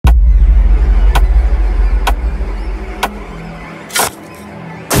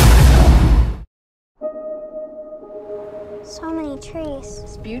trees.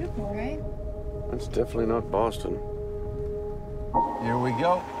 It's beautiful, right? It's definitely not Boston. Here we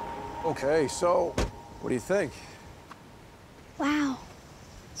go. Okay, so what do you think? Wow.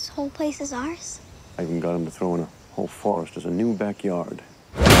 This whole place is ours? I even got him to throw in a whole forest as a new backyard.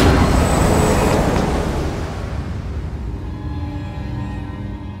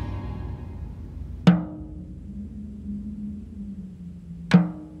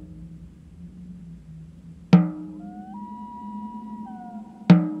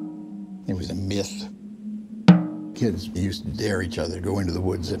 It was a myth. Kids used to dare each other to go into the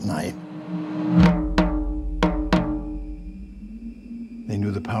woods at night. They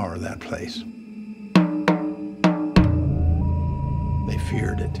knew the power of that place. They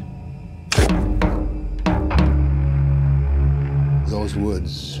feared it. Those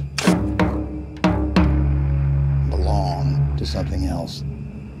woods belong to something else.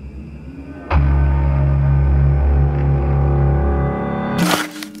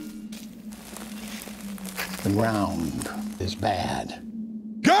 The ground is bad.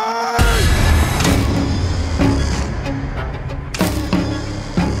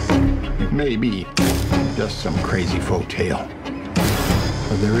 It may be just some crazy folk tale,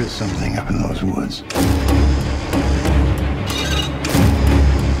 but there is something up in those woods.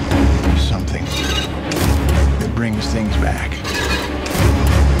 There's something that brings things back.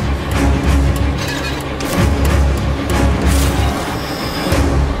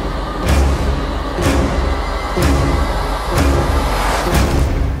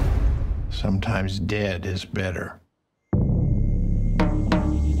 Sometimes dead is better.